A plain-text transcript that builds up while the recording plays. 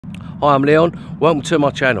Hi, I'm Leon, welcome to my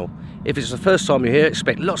channel. If it's the first time you're here,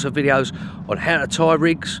 expect lots of videos on how to tie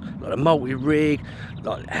rigs, like a multi-rig,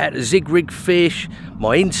 like how to zig rig fish,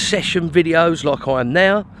 my in-session videos like I am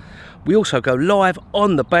now. We also go live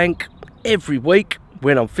on the bank every week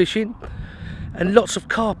when I'm fishing, and lots of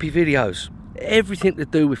carpy videos, everything to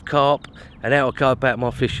do with carp and how I go about my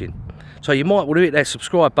fishing. So you might want to hit that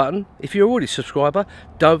subscribe button. If you're already a subscriber,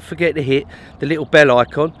 don't forget to hit the little bell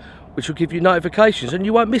icon, which will give you notifications and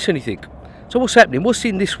you won't miss anything. So what's happening? What's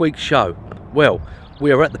in this week's show? Well,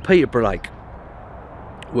 we are at the Peterborough Lake.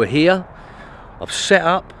 We're here. I've set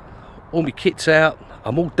up, all my kit's out,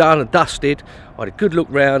 I'm all done and dusted. I had a good look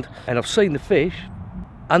round and I've seen the fish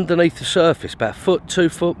underneath the surface, about a foot, 2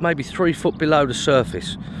 foot, maybe 3 foot below the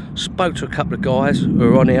surface. Spoke to a couple of guys who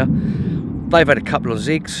are on here. They've had a couple of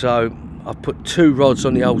zigs, so I've put 2 rods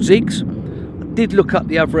on the old zigs. I did look up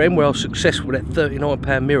the other end where I was successful with that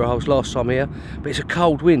 39-pound mirror holes last time here, but it's a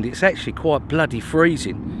cold wind. It's actually quite bloody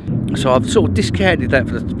freezing. So I've sort of discounted that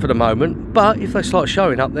for the moment, but if they start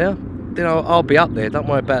showing up there, then I'll be up there, don't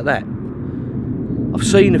worry about that. I've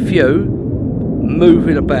seen a few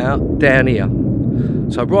moving about down here.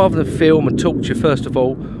 So rather than film and talk to you, first of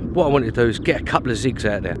all, what I want to do is get a couple of zigs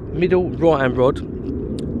out there. Middle right-hand rod,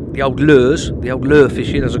 the old lures, the old lure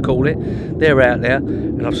fishing as I call it, they're out there,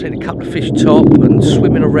 and I've seen a couple of fish top and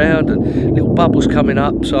swimming around and little bubbles coming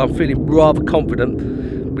up, so I'm feeling rather confident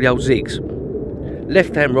with the old zigs.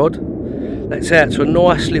 Left-hand rod, that's out to a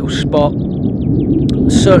nice little spot,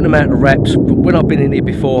 a certain amount of wraps, but when I've been in here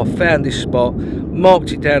before, I found this spot,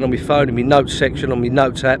 marked it down on my phone in my notes section, on my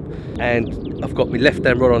notes app, and I've got my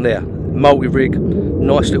left-hand rod on there. Multi-rig,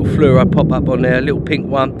 nice little fluoro pop up on there, a little pink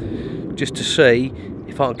one, just to see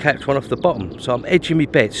if I can catch one off the bottom. So I'm edging my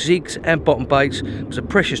bets, zigs and bottom baits. There's a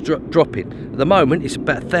precious dropping. At the moment it's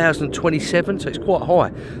about 1,027, so it's quite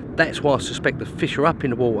high. That's why I suspect the fish are up in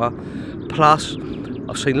the water. Plus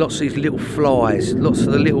I've seen lots of these little flies, lots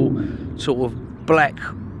of the little sort of black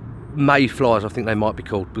mayflies, I think they might be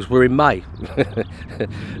called, because we're in May.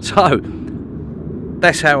 So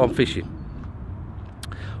that's how I'm fishing.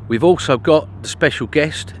 We've also got the special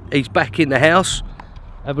guest. He's back in the house.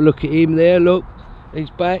 Have a look at him there, look. He's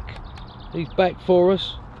back for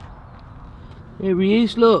us. Here he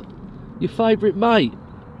is, look. Your favourite mate.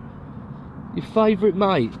 Your favourite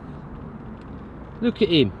mate. Look at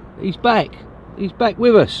him. He's back. He's back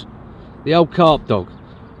with us. The old Carp Dog.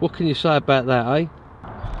 What can you say about that, eh?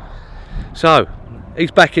 So,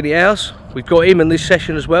 he's back in the house. We've got him in this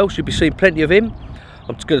session as well, so you'll be seeing plenty of him.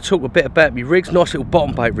 I'm just going to talk a bit about my rigs, nice little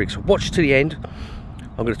bottom bait rigs. So watch to the end.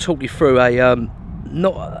 I'm going to talk you through a,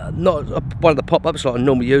 not one of the pop-ups like I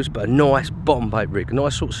normally use, but a nice bottom bait rig, a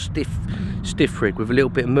nice sort of stiff rig with a little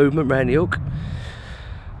bit of movement around the hook.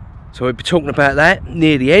 So we'll be talking about that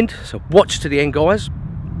near the end, so watch to the end, guys.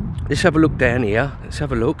 Let's have a look down here. Let's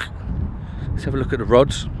have a look at the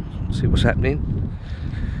rods, see what's happening.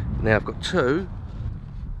 Now I've got 2,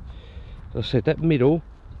 as I said, that middle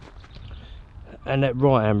and that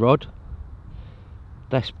right hand rod,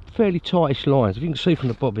 that's fairly tightish lines. If you can see from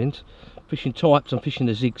the bobbins, fishing types, I'm fishing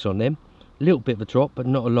the zigs on them. A little bit of a drop, but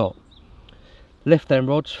not a lot. Left hand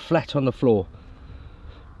rod's flat on the floor,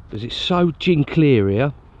 because it's so gin clear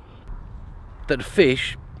here that the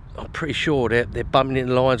fish, I'm pretty sure they're bumping in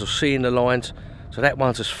the lines or seeing the lines, so that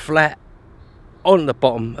one's as flat on the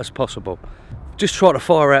bottom as possible. Just try to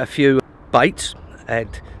fire out a few baits,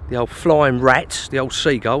 and the old flying rats, the old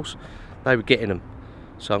seagulls, they were getting them.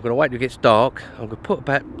 So I'm going to wait till it gets dark. I'm going to put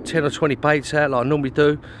about 10 or 20 baits out like I normally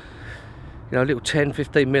do. You know, little 10,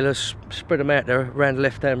 15 millers, spread them out there around the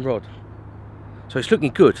left hand rod. So it's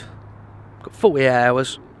looking good. I've got 48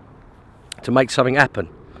 hours to make something happen,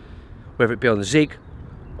 whether it be on the zig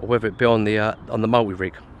or whether it be on the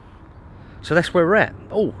multi-rig. So that's where we're at.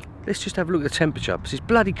 Oh, let's just have a look at the temperature, because it's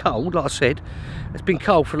bloody cold, like I said. It's been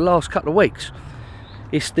cold for the last couple of weeks.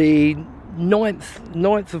 It's the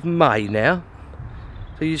 9th of May now,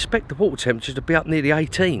 so you expect the water temperature to be up near the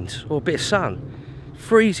 18s, or a bit of sun.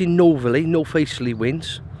 Freezing northerly, northeasterly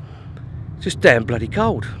winds. Just damn bloody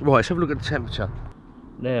cold. Right, let's have a look at the temperature.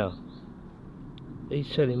 Now, he's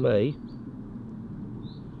telling me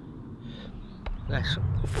that's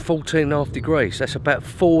 14.5 degrees. That's about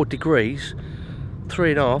 4 degrees,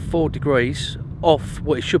 3.5, 4 degrees off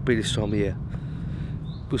what it should be this time of year.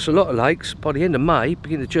 Because a lot of lakes, by the end of May,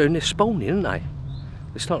 beginning of June, they're spawning, aren't they?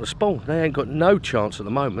 They're starting to spawn. They ain't got no chance at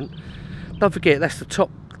the moment. Don't forget, that's the top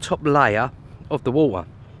layer of the water.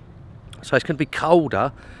 So it's going to be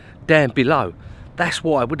colder down below. That's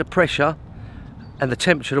why, with the pressure and the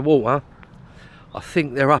temperature of the water, I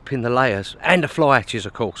think they're up in the layers. And the fly hatches,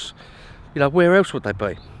 of course. You know, where else would they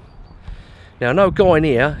be? Now I know a guy in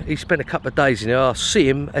here, he spent a couple of days in here. I see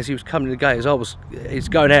him as he was coming to the gate, he's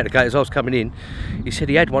going out the gate as I was coming in. He said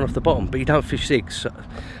he had one off the bottom, but he don't fish zigs.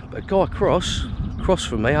 But a guy across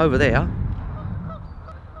from me over there,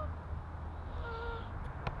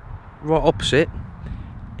 right opposite,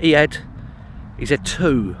 he's had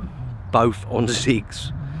two, both on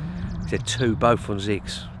zigs. He's had two, both on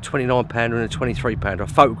zigs. 29 pounder and a 23 pounder. I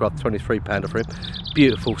photographed the 23 pounder for him.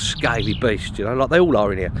 Beautiful, scaly beast, you know, like they all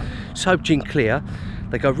are in here. So gin clear,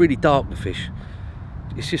 they go really dark, the fish.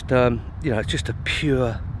 It's just, you know, it's just a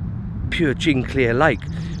pure gin clear lake.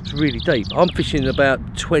 It's really deep. I'm fishing in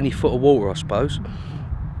about 20 foot of water, I suppose.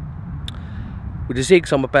 With the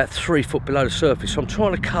zigs, I'm about 3 foot below the surface. So I'm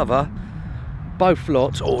trying to cover both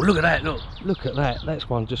lots. Oh, look at that, look at that. That's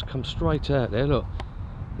one just come straight out there, look.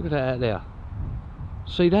 Look at that out there.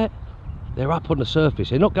 See that? They're up on the surface.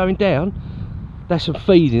 They're not going down. That's some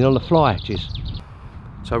feeding on the fly hatches.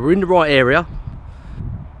 So we're in the right area.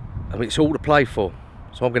 I mean, it's all to play for.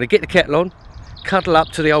 So I'm going to get the kettle on, cuddle up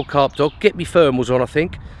to the old Carp Dog, get me thermals on, I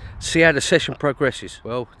think, see how the session progresses.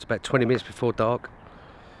 Well, it's about 20 minutes before dark.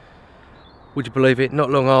 Would you believe it? Not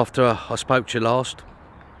long after I spoke to you last,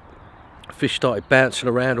 fish started bouncing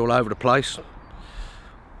around all over the place,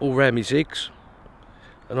 all around me zigs,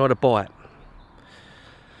 and I had a bite.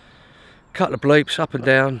 Couple of bleeps, up and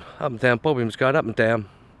down, bobbing was going up and down.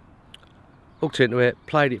 Hooked into it,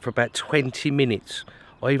 played it for about 20 minutes.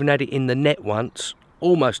 I even had it in the net once,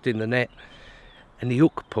 almost in the net, and the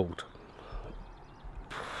hook pulled.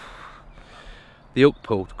 The hook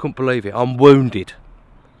pulled, couldn't believe it. I'm wounded.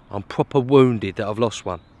 I'm proper wounded that I've lost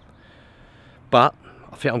one. But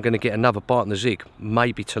I think I'm going to get another bite on the zig,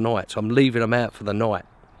 maybe tonight. So I'm leaving them out for the night.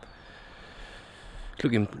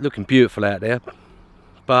 Looking beautiful out there,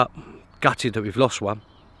 but gutted that we've lost one.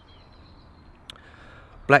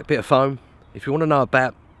 Black bit of foam. If you want to know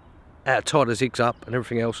about how to tie the zigs up and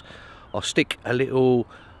everything else, I'll stick a little,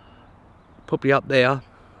 probably up there,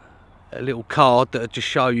 a little card that'll just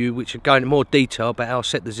show you, which will go into more detail about how I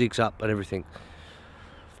set the zigs up and everything,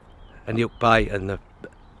 and the hook bait and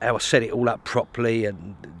how I set it all up properly,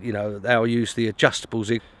 and you know how I use the adjustable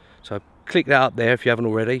zig. So click that up there if you haven't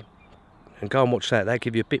already, and go and watch that. That'll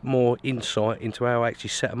give you a bit more insight into how I actually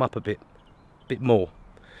set them up a bit more.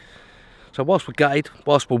 So whilst we're gutted,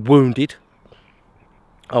 whilst we're wounded,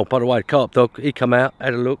 oh, by the way, the Carp Dog, he come out,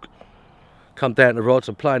 had a look, come down the rods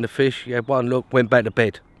and playing the fish. He had one look, went back to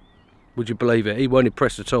bed. Would you believe it? He weren't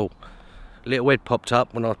impressed at all. A little head popped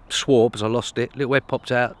up when I swore because I lost it. Little head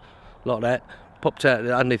popped out like that, popped out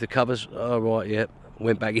underneath the covers. Oh right, yeah,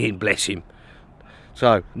 went back in, bless him.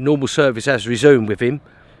 So normal service has resumed with him.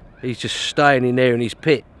 He's just staying in there in his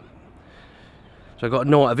pit. So I got a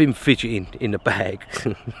night of him fidgeting in the bag.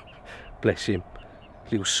 Bless him,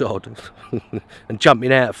 little sod. And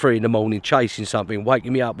jumping out at 3 in the morning, chasing something,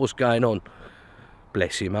 waking me up, what's going on?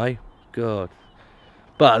 Bless him, eh? God.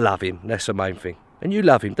 But I love him, that's the main thing. And you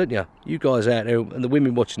love him, don't you? You guys out there, and the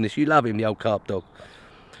women watching this, you love him, the old Carp Dog.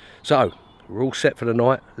 So, we're all set for the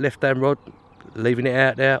night. Left hand rod, leaving it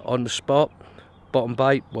out there on the spot. Bottom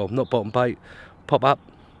bait, well, not bottom bait, pop up.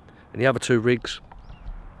 And the other 2 rigs,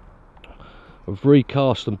 I've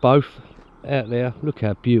recast them both out there. Look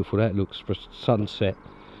how beautiful that looks for sunset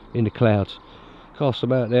in the clouds. Cast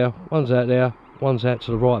them out there, one's out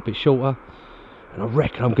to the right a bit shorter, and I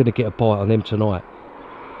reckon I'm going to get a bite on them tonight.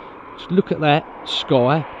 Just look at that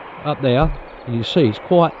sky up there, and you see it's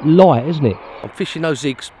quite light, isn't it? I'm fishing those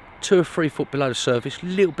zigs 2 or 3 foot below the surface,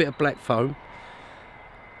 little bit of black foam,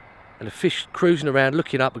 and the fish cruising around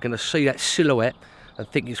looking up are going to see that silhouette and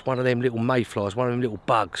think it's one of them little mayflies, one of them little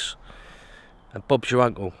bugs, and Bob's your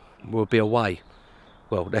uncle will be away.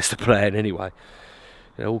 Well, that's the plan anyway.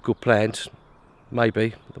 You know, all good plans,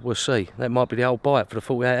 maybe, we'll see. That might be the old bite for the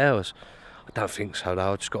 48 hours. I don't think so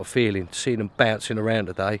though, I just got a feeling, seeing them bouncing around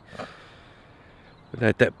today, when they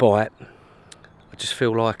had that bite, I just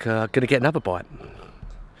feel like I'm going to get another bite.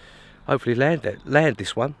 Hopefully land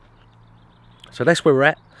this one. So that's where we're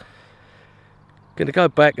at. Going to go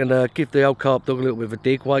back and give the old Carp Dog a little bit of a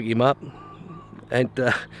dig, wake him up, and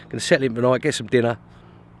going to settle him tonight, get some dinner,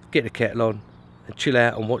 get the kettle on, and chill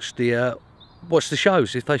out and watch the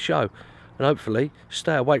shows if they show, and hopefully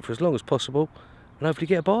stay awake for as long as possible, and hopefully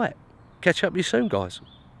get a bite. Catch up with you soon, guys.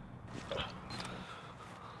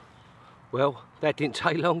 Well, that didn't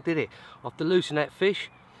take long, did it? After losing that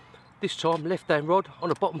fish, this time left hand rod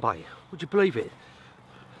on a bottom bait. Would you believe it?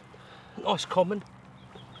 Nice common.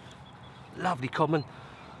 Lovely common.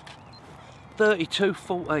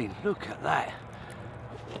 32.14. Look at that.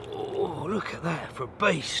 Oh, look at that for a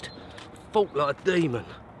beast. Fought like a demon.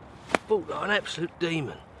 Fought like an absolute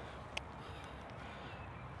demon.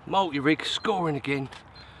 Multi-rig scoring again.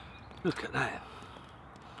 Look at that.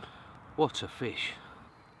 What a fish.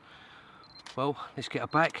 Well, let's get her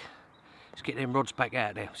back. Let's get them rods back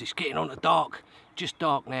out there. It's getting on to dark. Just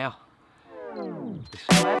dark now. Let's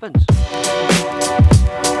see what happens.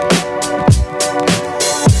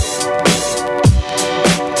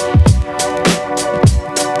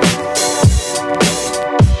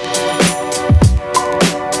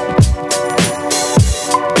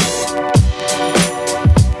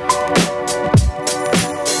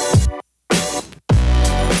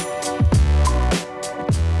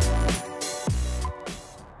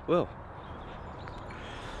 Well,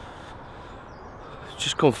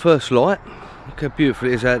 just gone first light. Look how beautiful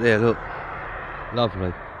it is out there, look.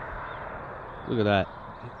 Lovely. Look at that.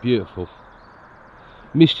 Beautiful.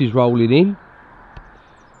 Mist is rolling in.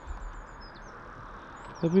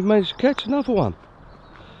 Have we managed to catch another one?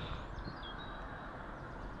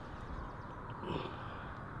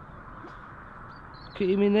 Get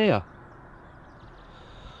him in there.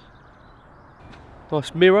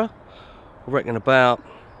 Nice mirror. I reckon about,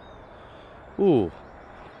 ooh,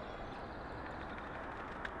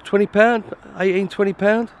 £20, 18,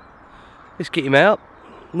 £20. Let's get him out.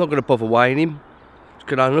 I'm not going to bother weighing him. Just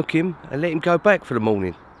going to unhook him and let him go back for the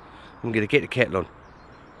morning. I'm going to get the kettle on.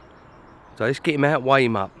 So let's get him out, weigh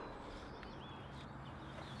him up.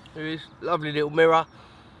 There he is, lovely little mirror.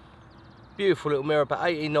 Beautiful little mirror, about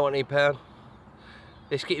 18, 19 pound.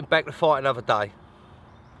 Let's get him back to fight another day.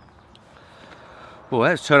 Well,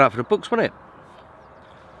 that's turned out for the books, wasn't it?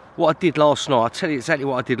 What I did last night, I'll tell you exactly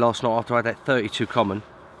what I did last night after I had that 32 common.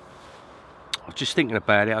 I was just thinking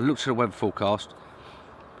about it. I looked at the weather forecast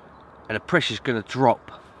and the pressure's going to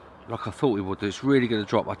drop like I thought it would do. It's really going to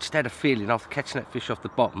drop. I just had a feeling after catching that fish off the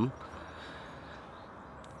bottom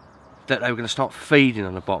that they were going to start feeding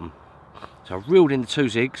on the bottom. So I reeled in the 2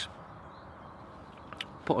 zigs,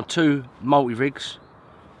 put on 2 multi-rigs,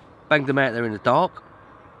 banged them out there in the dark,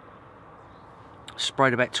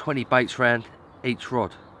 sprayed about 20 baits round each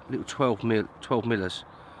rod, little 12 millers.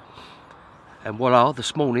 And voila,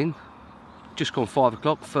 this morning, just gone 5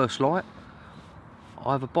 o'clock, first light,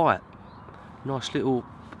 I have a bite. Nice little,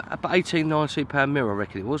 about 18, 19 pound mirror I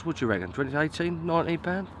reckon it was. What do you reckon? 20, 18, 19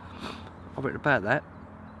 pound? I reckon about that,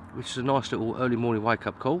 which is a nice little early morning wake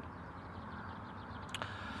up call.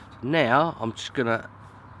 Now, I'm just gonna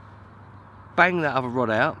bang that other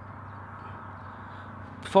rod out,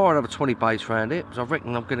 fire another 20 baits around it, because I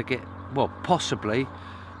reckon I'm gonna get, well, possibly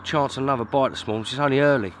chance another bite this morning, which is only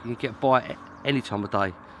early. You can get a bite any time of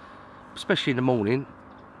day, especially in the morning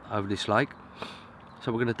over this lake.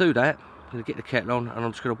 So we're going to do that. I'm going to get the kettle on and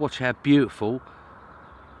I'm just going to watch how beautiful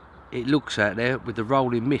it looks out there with the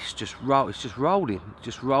rolling mist. It's just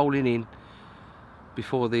rolling in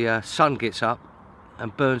before the sun gets up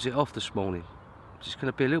and burns it off this morning. It's just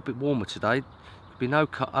going to be a little bit warmer today. There'll be no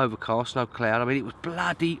overcast, no cloud. I mean, it was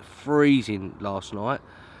bloody freezing last night.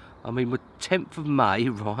 I mean, we're 10th of May,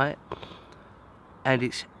 right? And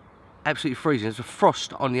it's absolutely freezing. There's a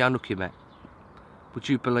frost on the unhooking mat. Would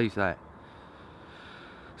you believe that?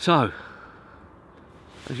 So,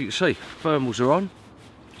 as you can see, thermals are on.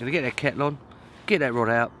 Gonna get that kettle on, get that rod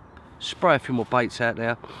out, spray a few more baits out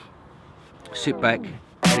there, sit back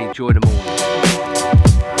and enjoy the morning.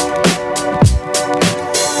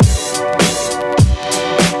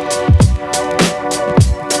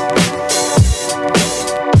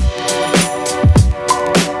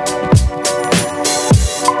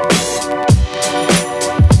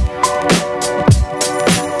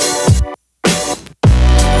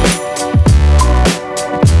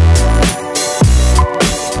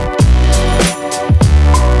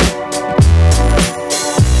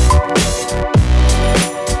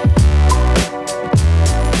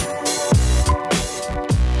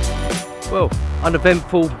 Well,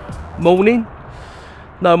 uneventful morning,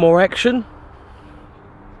 no more action.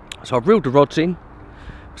 So I've reeled the rods in.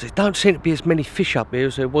 So there don't seem to be as many fish up here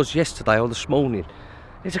as there was yesterday or this morning.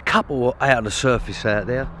 There's a couple out on the surface out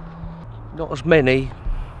there, not as many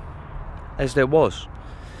as there was.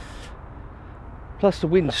 Plus the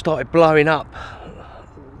wind started blowing up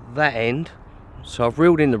that end, so I've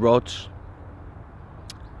reeled in the rods.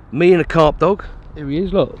 Me and a carp dog, there he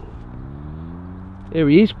is, look. There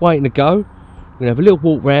he is, waiting to go. We're going to have a little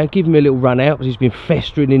walk round, give him a little run out, because he's been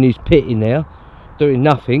festering in his pit in there, doing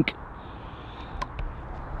nothing.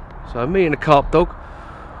 So me and the carp dog,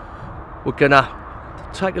 we're going to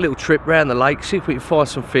take a little trip round the lake, see if we can find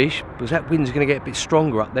some fish, because that wind's going to get a bit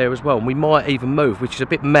stronger up there as well, and we might even move, which is a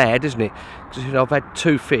bit mad, isn't it? Because, you know, I've had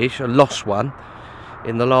 2 fish, I lost one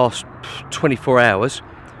in the last 24 hours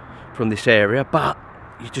from this area, but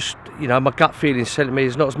you just, you know, my gut feeling's telling me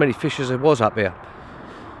there's not as many fish as there was up here.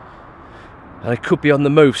 and they could be on the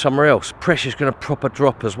move somewhere else. Pressure's going to proper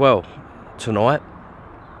drop as well tonight,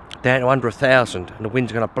 down to under 1,000, and the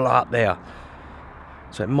wind's going to blow up there.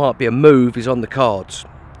 So it might be a move is on the cards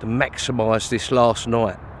to maximise this last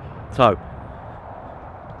night. So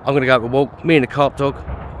I'm going to go for a walk. Me and the Carp Dog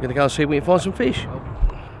are going to go and see if we can find some fish.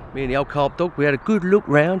 Me and the old Carp Dog, we had a good look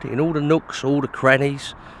round in all the nooks, all the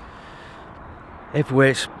crannies.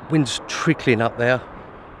 Everywhere, wind's trickling up there.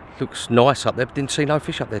 Looks nice up there, but didn't see no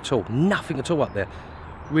fish up there at all. Nothing at all up there.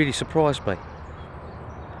 Really surprised me.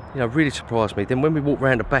 You know, really surprised me. Then when we walk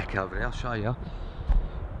round the back over there, I'll show you.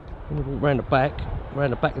 When we walk round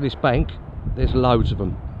the back of this bank, there's loads of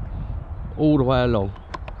them. All the way along.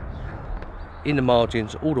 In the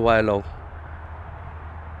margins, all the way along.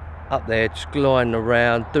 Up there, just gliding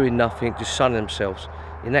around, doing nothing, just sunning themselves.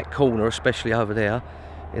 In that corner, especially over there,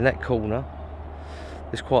 in that corner,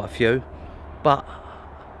 there's quite a few. But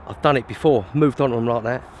I've done it before, moved on to them like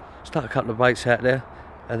that, stuck a couple of baits out there,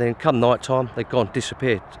 and then come night time, they've gone,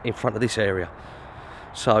 disappeared in front of this area.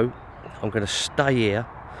 So I'm going to stay here,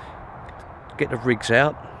 get the rigs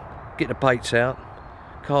out, get the baits out,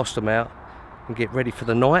 cast them out, and get ready for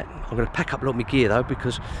the night. I'm going to pack up a lot of my gear though,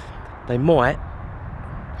 because they might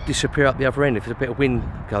disappear up the other end if there's a bit of wind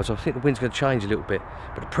goes. I think the wind's going to change a little bit,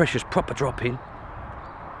 but the pressure's proper dropping.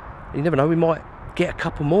 You never know, we might get a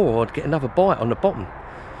couple more or get another bite on the bottom.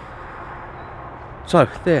 So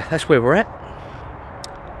there, that's where we're at.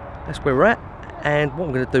 That's where we're at. And what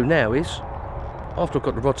I'm going to do now is, after I've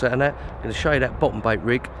got the rods out and that, I'm going to show you that bottom bait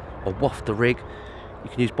rig or wafter rig. You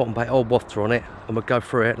can use bottom bait or wafter on it, and we'll go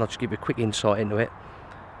through it and I'll just give you a quick insight into it.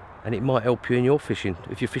 And it might help you in your fishing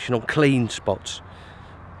if you're fishing on clean spots.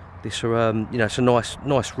 This are, you know, it's a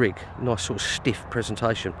nice rig, nice sort of stiff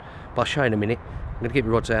presentation. But I'll show you in a minute. I'm going to get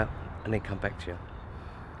my rods out and then come back to you.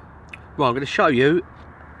 Right, I'm going to show you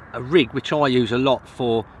a rig which I use a lot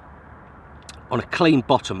for on a clean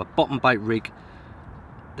bottom, a bottom bait rig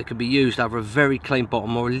that can be used over a very clean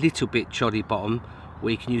bottom or a little bit choddy bottom,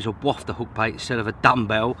 where you can use a wafter hook bait instead of a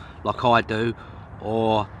dumbbell like I do,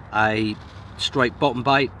 or a straight bottom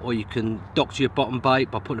bait, or you can doctor your bottom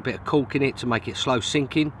bait by putting a bit of cork in it to make it slow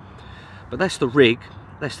sinking. But that's the rig,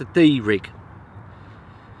 that's the D rig.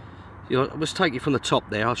 You know, let's take it from the top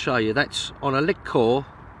there, I'll show you. That's on a lick core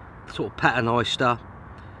sort of pattern oyster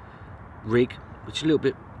rig, which is a little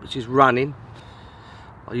bit, which is running.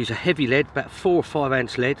 I use a heavy lead, about 4 or 5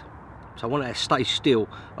 ounce lead, so I want it to stay still,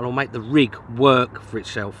 and I'll make the rig work for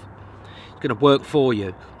itself. It's going to work for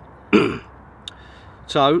you.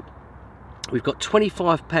 So we've got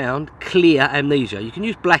 25 pound clear amnesia. You can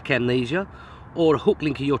use black amnesia or a hook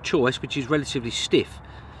link of your choice, which is relatively stiff.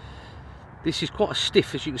 This is quite a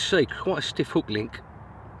stiff, as you can see, quite a stiff hook link,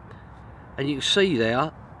 and you can see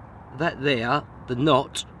there that there, the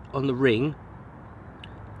knot on the ring,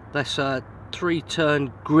 that's a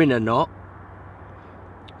 3-turn grinner knot,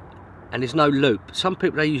 and there's no loop. Some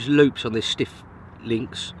people, they use loops on their stiff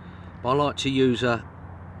links, but I like to use a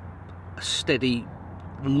steady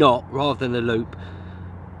knot rather than a loop,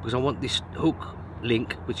 because I want this hook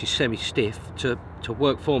link, which is semi-stiff, to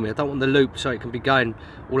work for me. I don't want the loop so it can be going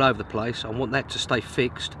all over the place. I want that to stay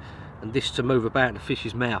fixed and this to move about in the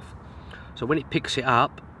fish's mouth. So when it picks it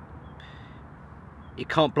up, it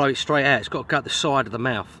can't blow it straight out, it's got to go at the side of the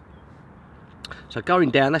mouth. So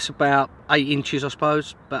going down, that's about 8 inches, I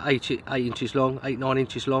suppose, about 8 inches long, 8-9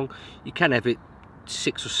 inches long. You can have it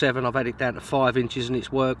 6 or 7, I've had it down to 5 inches and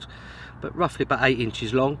it's worked, but roughly about 8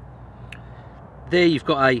 inches long. There you've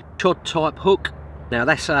got a chod type hook. Now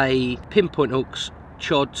that's a pinpoint hooks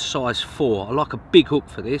chod size 4. I like a big hook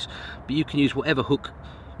for this, but you can use whatever hook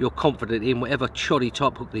you're confident in, whatever choddy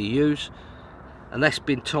type hook that you use. And that's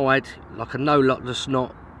been tied like a no lotless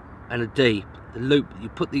knot and a D. The loop, you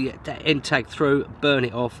put the end tag through, burn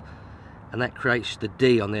it off, and that creates the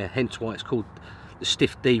D on there, hence why it's called the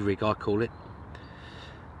stiff D rig, I call it.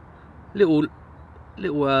 Little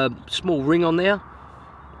small ring on there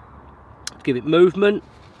to give it movement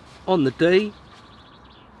on the D.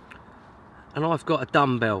 And I've got a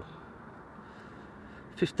dumbbell,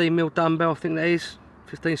 15mm dumbbell, I think that is,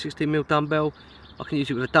 15-16mm dumbbell. I can use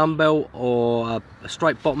it with a dumbbell or a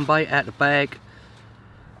straight bottom bait out the bag,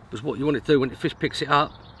 because what you want it to do when the fish picks it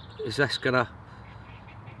up is that's going to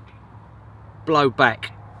blow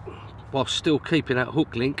back while still keeping that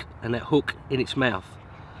hook link and that hook in its mouth.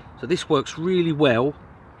 So this works really well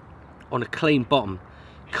on a clean bottom,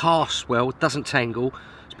 casts well, doesn't tangle.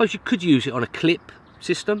 I suppose you could use it on a clip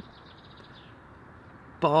system,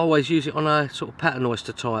 but I always use it on a sort of pattern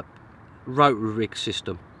oyster type rotary rig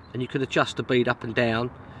system, and you can adjust the bead up and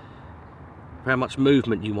down for how much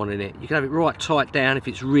movement you want in it. You can have it right tight down if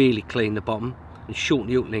it's really clean the bottom and shorten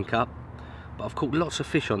the hook link up, but I've caught lots of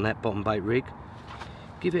fish on that bottom bait rig.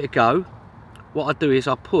 Give it a go. What I do is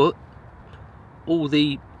I put all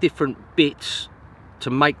the different bits to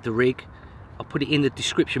make the rig, I put it in the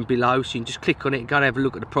description below, so you can just click on it and go and have a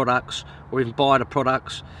look at the products, or even buy the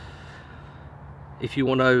products if you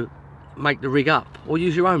want to make the rig up, or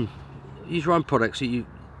use your own products that you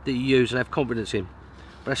use and have confidence in.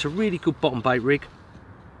 But that's a really good bottom bait rig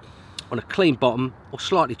on a clean bottom or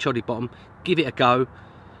slightly choddy bottom. Give it a go,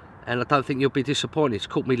 and I don't think you'll be disappointed. It's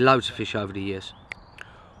caught me loads of fish over the years.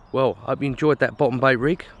 Well, I hope you enjoyed that bottom bait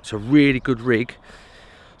rig. It's a really good rig,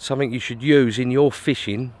 something you should use in your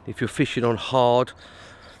fishing if you're fishing on hard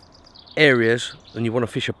areas and you want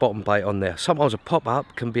to fish a bottom bait on there. Sometimes a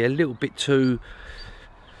pop-up can be a little bit too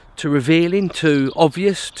revealing, too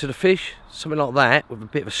obvious to the fish. Something like that with a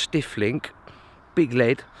bit of a stiff link, big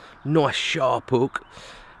lead, nice sharp hook,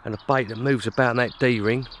 and a bait that moves about in that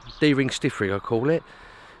D-ring stiff rig I call it,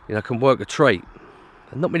 you know, can work a treat.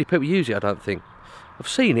 And not many people use it, I don't think. I've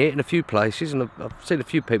seen it in a few places and I've seen a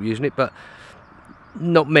few people using it, but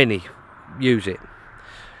not many use it.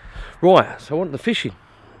 Right, so on to the fishing.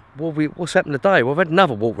 What's happened today? Well, I've had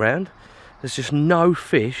another walk round. There's just no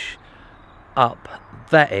fish up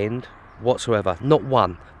that end whatsoever. Not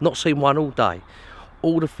one. Not seen one all day.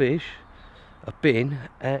 All the fish have been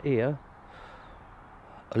out here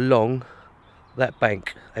along that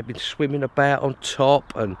bank. They've been swimming about on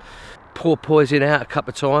top and porpoising out a couple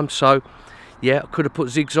of times. So yeah, I could have put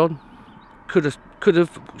zigs on. Could have,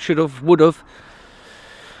 should have, would have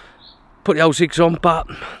put the old zigs on, but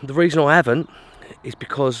the reason I haven't is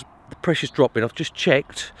because the pressure's dropping. I've just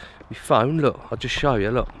checked my phone. Look, I'll just show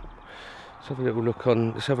you. Look, let's have a little look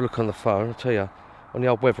on. Let's have a look on the phone. I'll tell you on the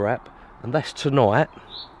old weather app, and that's tonight.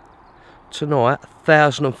 Tonight,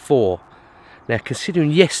 1,004. Now,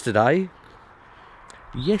 considering yesterday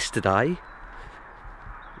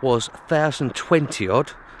was 1,020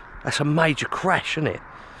 odd. That's a major crash, isn't it?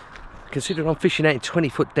 Considering I'm fishing out in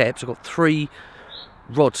 20-foot depths, I've got 3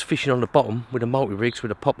 rods fishing on the bottom with the multi-rigs with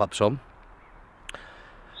the pop-ups on.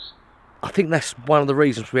 I think that's one of the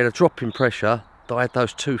reasons we had a drop in pressure, that I had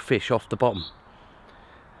those 2 fish off the bottom.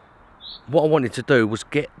 What I wanted to do was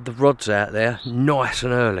get the rods out there nice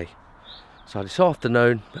and early. So this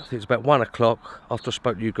afternoon, I think it's about 1 o'clock, after I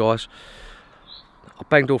spoke to you guys, I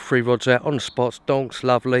banged all 3 rods out on the spots, donks,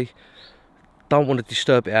 lovely. Don't want to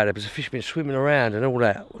disturb it out there because the fish have been swimming around and all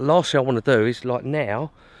that. Last thing I want to do is, like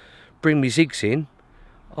now, bring me zigs in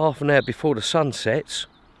half an hour before the sun sets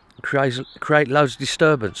and create loads of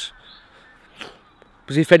disturbance.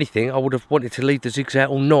 Because if anything, I would have wanted to leave the zigs out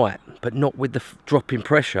all night, but not with the drop in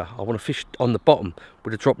pressure. I want to fish on the bottom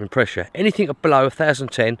with a drop in pressure. Anything below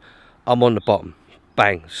 1,010, I'm on the bottom.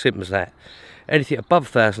 Bang, simple as that. Anything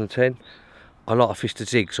above 1,010, I like to fish the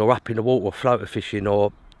zigs, or up in the water, or floater fishing,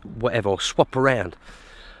 or whatever, or swap around.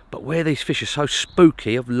 But where these fish are so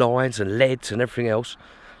spooky of lines and leads and everything else,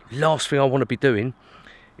 last thing I want to be doing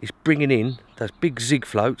is bringing in those big zig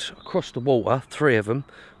floats across the water, 3 of them,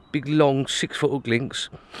 big long 6-foot hook links.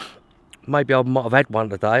 Maybe I might have had one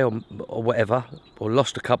today or whatever, or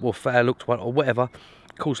lost a couple, or foul hooked one or whatever,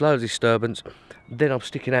 cause loads of disturbance. Then I'm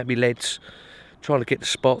sticking out my leads, trying to get the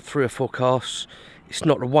spot, 3 or 4 casts. It's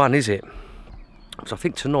not the one, is it? So I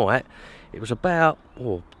think tonight it was about,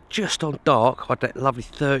 just on dark, I had that lovely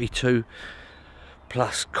 32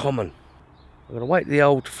 plus common. I'm going to wait the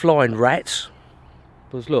old flying rats,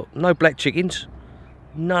 because look, no black chickens,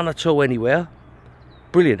 none at all anywhere.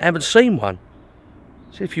 Brilliant, haven't seen one.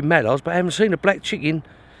 Seen a few mallards, but I haven't seen a black chicken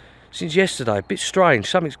since yesterday. A bit strange,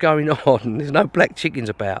 something's going on. There's no black chickens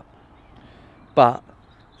about. But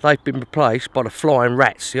they've been replaced by the flying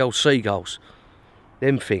rats, the old seagulls.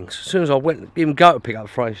 Them things. As soon as I went, even go to pick up a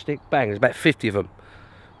throwing stick, bang, there's about 50 of them.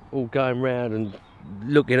 All going round and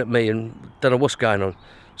looking at me and don't know what's going on.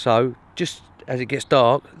 So, just as it gets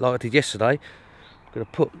dark, like I did yesterday, I'm going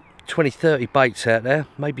to put 20-30 baits out there,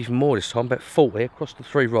 maybe even more this time, about 40 across the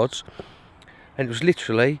 3 rods. And it was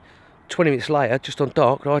literally 20 minutes later, just on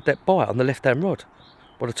dark, I had that bite on the left-hand rod,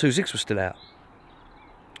 while the 2 zigs were still out.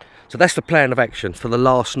 So that's the plan of action for the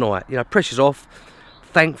last night. You know, pressure's off.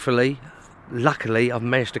 Thankfully, luckily, I've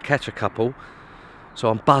managed to catch a couple. So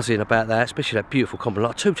I'm buzzing about that, especially that beautiful common,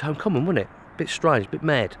 like a 2-tone common, wasn't it? A bit strange, a bit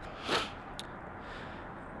mad.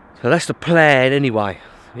 So that's the plan anyway.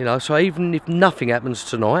 You know, so even if nothing happens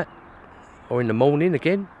tonight, or in the morning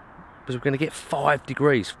again, because we're going to get 5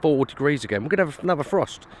 degrees, 4 degrees again. We're going to have another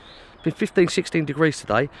frost. It's been 15, 16 degrees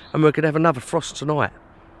today, and we're going to have another frost tonight.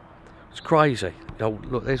 It's crazy. Oh,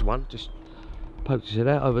 look, there's one. Just poked his head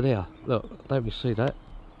out over there. Look, don't you see that?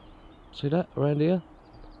 See that around here?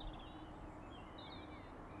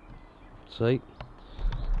 See?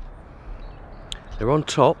 They're on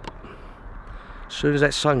top. As soon as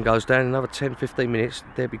that sun goes down, another 10-15 minutes,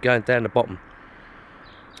 they'll be going down the bottom.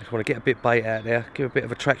 I just want to get a bit bait out there, give a bit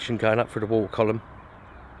of attraction going up through the water column.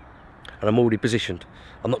 And I'm already positioned.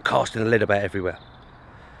 I'm not casting the lead about everywhere.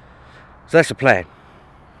 So that's the plan.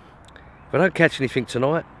 If I don't catch anything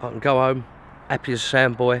tonight, I can go home happy as a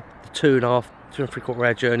sandboy. The 2.5, 2 3/4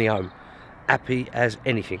 hour journey home. Happy as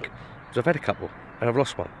anything. Because I've had a couple and I've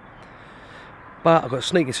lost one. But I've got a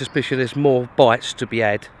sneaking suspicion there's more bites to be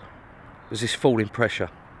had. There's this falling pressure.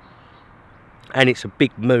 And it's a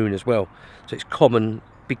big moon as well. So it's common,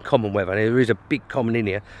 big common weather. And there is a big common in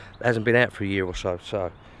here that hasn't been out for a year or so.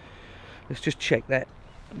 So let's just check that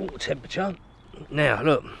water temperature. Now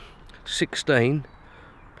look,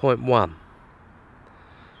 16.1.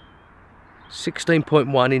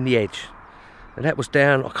 16.1 in the edge. And that was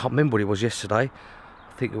down, I can't remember what it was yesterday.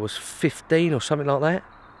 I think it was 15 or something like that.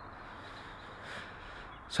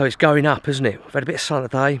 So it's going up, isn't it? We've had a bit of sun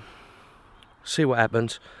today. See what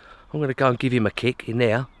happens. I'm going to go and give him a kick in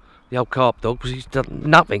there. The old carp dog, because he's done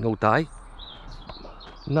nothing all day.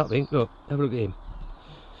 Nothing. Look, have a look at him.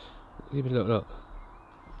 Give me a look, look.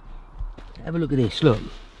 Have a look at this, look.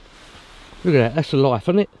 Look at that, that's the life,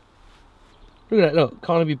 isn't it? Look at that, look.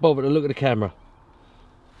 Can't even be bothered to look at the camera.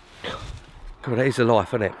 God, that is the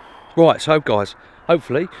life, isn't it? Right, so guys,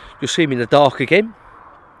 hopefully you'll see me in the dark again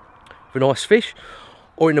with a nice fish,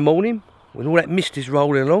 or in the morning when all that mist is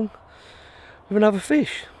rolling along with another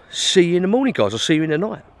fish. See you in the morning, guys. I'll see you in the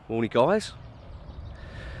night. Morning, guys.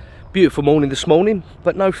 Beautiful morning this morning,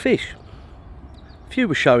 but no fish. A few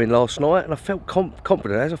were showing last night, and I felt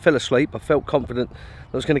confident. As I fell asleep, I felt confident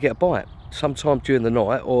that I was going to get a bite sometime during the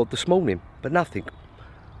night or this morning, but nothing.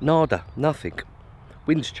 Nada, nothing.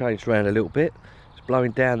 Wind's changed around a little bit. It's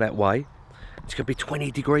blowing down that way. It's going to be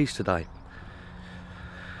 20 degrees today.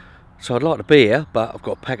 So I'd like to be here, but I've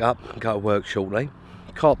got to pack up and go to work shortly.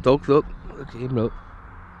 Carp dog, look. Look at him, look.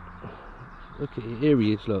 Look at him. Here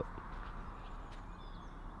he is, look.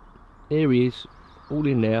 Here he is, all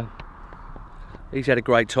in there. He's had a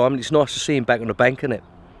great time, and it's nice to see him back on the bank, isn't it?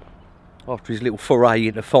 After his little foray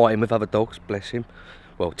into fighting with other dogs, bless him.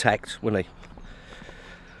 Well, tacked, wasn't he?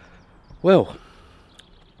 Well,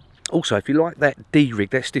 also, if you like that D-rig,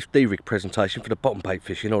 that stiff D-rig presentation for the bottom bait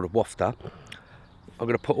fishing or the wafter, I'm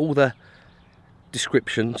going to put all the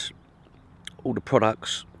descriptions, all the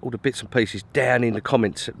products, all the bits and pieces down in the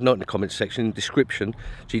comments, not in the comments section, in the description.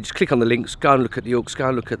 So you just click on the links, go and look at the hooks, go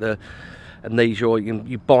and look at the amnesia, or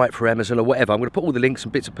you buy it for Amazon or whatever. I'm going to put all the links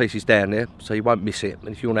and bits and pieces down there so you won't miss it. And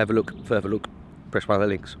if you want to have a look, further look, press one of the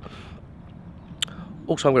links.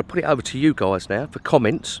 Also, I'm going to put it over to you guys now for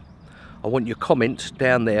comments. I want your comments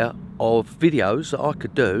down there of videos that I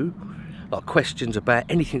could do, like questions about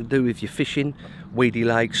anything to do with your fishing, weedy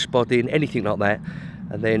legs, spodding, anything like that.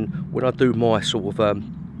 And then when I do my sort of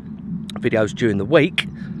videos during the week,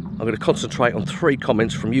 I'm going to concentrate on 3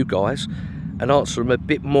 comments from you guys and answer them a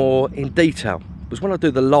bit more in detail. Because when I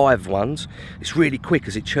do the live ones, it's really quick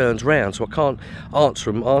as it churns round, so I can't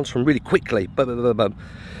answer them really quickly.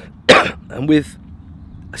 And with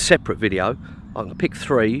a separate video, I can pick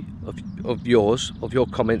 3 of your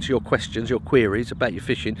comments, your questions, your queries about your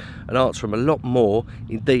fishing, and answer them a lot more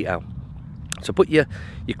in detail. So put your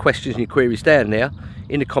questions and your queries down there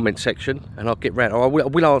in the comment section, and I'll get round. I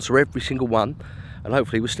will answer every single one, and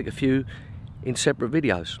hopefully we'll stick a few in separate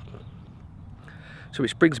videos. So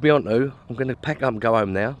which brings me on to, I'm going to pack up and go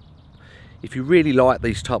home now. If you really like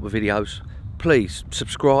these type of videos, please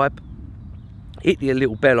subscribe, hit the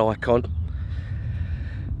little bell icon,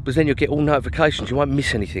 because then you'll get all notifications, you won't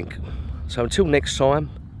miss anything. So until next time,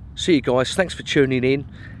 see you guys, thanks for tuning in,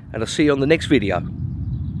 and I'll see you on the next video.